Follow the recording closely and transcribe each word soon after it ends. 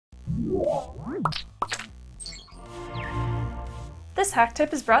This hack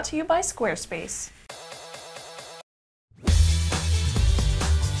tip is brought to you by Squarespace.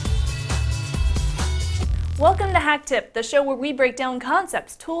 Welcome to HakTip, the show where we break down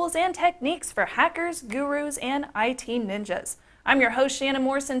concepts, tools, and techniques for hackers, gurus, and IT ninjas. I'm your host, Shannon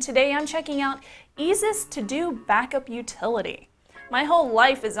Morse, and today I'm checking out EaseUS ToDo Backup Utility. My whole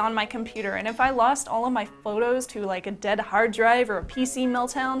life is on my computer, and if I lost all of my photos to like a dead hard drive or a PC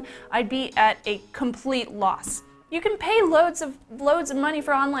meltdown, I'd be at a complete loss. You can pay loads of money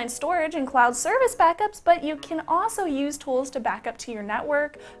for online storage and cloud service backups, but you can also use tools to back up to your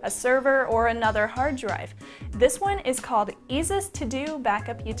network, a server, or another hard drive. This one is called EaseUS ToDo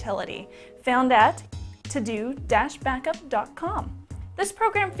Backup Utility, found at todo-backup.com. This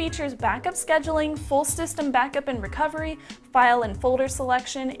program features backup scheduling, full system backup and recovery, file and folder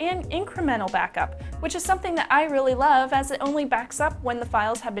selection, and incremental backup, which is something that I really love as it only backs up when the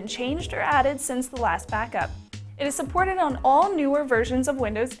files have been changed or added since the last backup. It is supported on all newer versions of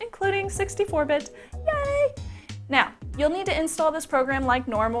Windows, including 64-bit. Yay! Now, you'll need to install this program like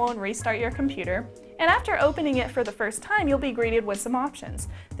normal and restart your computer. And after opening it for the first time, you'll be greeted with some options.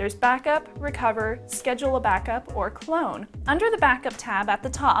 There's backup, recover, schedule a backup, or clone. Under the backup tab at the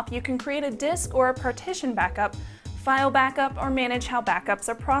top, you can create a disk or a partition backup, file backup, or manage how backups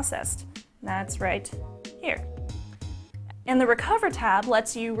are processed. That's right here. And the Recover tab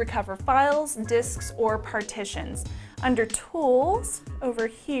lets you recover files, disks, or partitions. Under Tools, over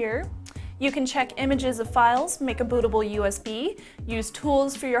here, you can check images of files, make a bootable USB, use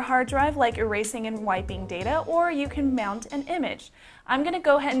tools for your hard drive like erasing and wiping data, or you can mount an image. I'm going to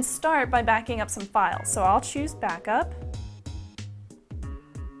go ahead and start by backing up some files. So I'll choose Backup,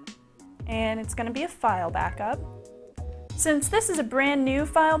 and it's going to be a file backup. Since this is a brand new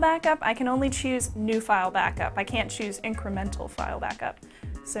file backup, I can only choose New File Backup. I can't choose Incremental File Backup.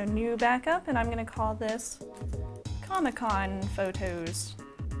 So New Backup, and I'm going to call this Comic-Con Photos,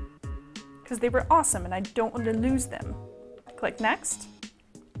 because they were awesome and I don't want to lose them. Click Next.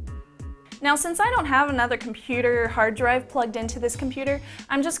 Now, since I don't have another computer hard drive plugged into this computer,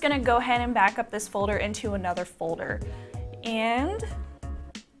 I'm just going to go ahead and back up this folder into another folder. And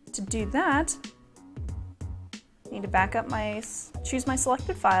to do that, I need to back up choose my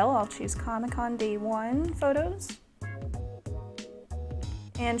selected file. I'll choose Comic-Con Day 1 Photos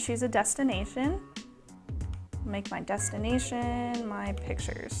and choose a destination. Make my destination my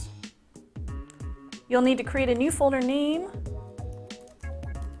pictures. You'll need to create a new folder name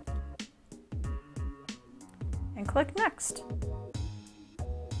and click Next.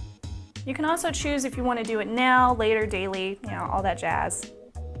 You can also choose if you want to do it now, later, daily, all that jazz.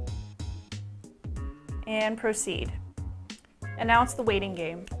 And proceed. And now it's the waiting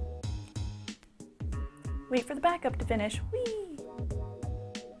game. Wait for the backup to finish. Whee!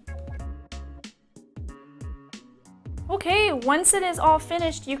 Okay, once it is all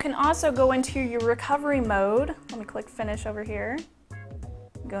finished, you can also go into your recovery mode. Let me click Finish over here.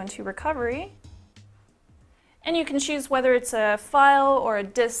 Go into Recovery. And you can choose whether it's a file or a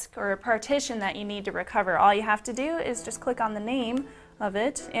disk or a partition that you need to recover. All you have to do is just click on the name of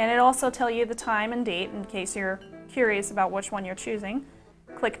it, and it'll also tell you the time and date in case you're curious about which one you're choosing.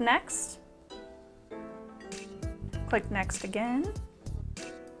 Click Next. Click Next again.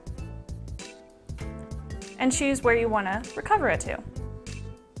 And choose where you want to recover it to.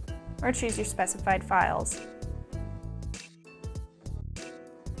 Or choose your specified files.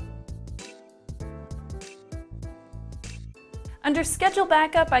 Under Schedule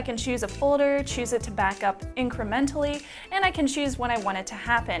Backup, I can choose a folder, choose it to back up incrementally, and I can choose when I want it to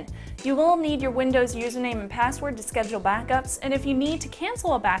happen. You will need your Windows username and password to schedule backups, and if you need to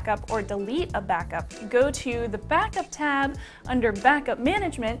cancel a backup or delete a backup, go to the Backup tab under Backup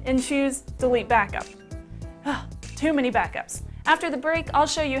Management and choose Delete Backup. Too many backups. After the break, I'll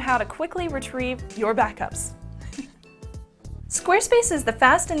show you how to quickly retrieve your backups. Squarespace is the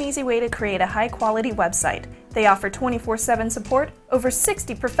fast and easy way to create a high-quality website. They offer 24/7 support, over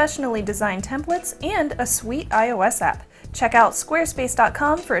 60 professionally designed templates, and a sweet iOS app. Check out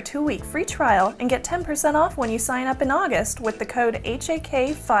squarespace.com for a 2-week free trial and get 10% off when you sign up in August with the code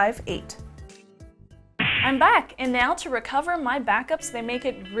HAK58. I'm back, and now to recover my backups, they make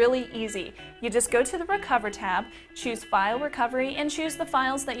it really easy. You just go to the Recover tab, choose File Recovery, and choose the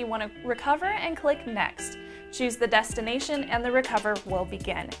files that you want to recover and click Next. Choose the destination and the recover will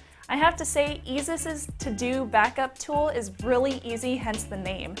begin. I have to say, EaseUS's ToDo backup tool is really easy, hence the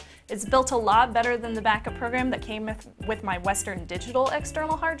name. It's built a lot better than the backup program that came with my Western Digital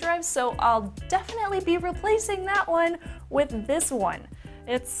external hard drive, so I'll definitely be replacing that one with this one.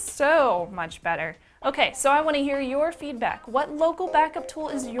 It's so much better. Okay, so I want to hear your feedback. What local backup tool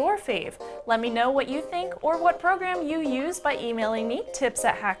is your fave? Let me know what you think or what program you use by emailing me,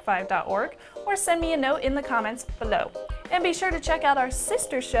 tips@hak5.org, or send me a note in the comments below. And be sure to check out our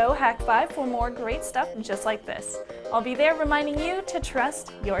sister show, Hak5, for more great stuff just like this. I'll be there reminding you to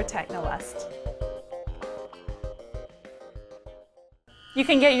trust your technolust. You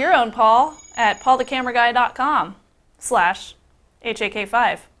can get your own Paul at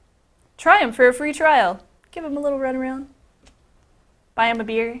paulthecameraguy.com/HAK5. Try him for a free trial. Give him a little run around. Buy him a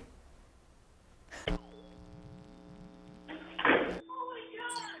beer.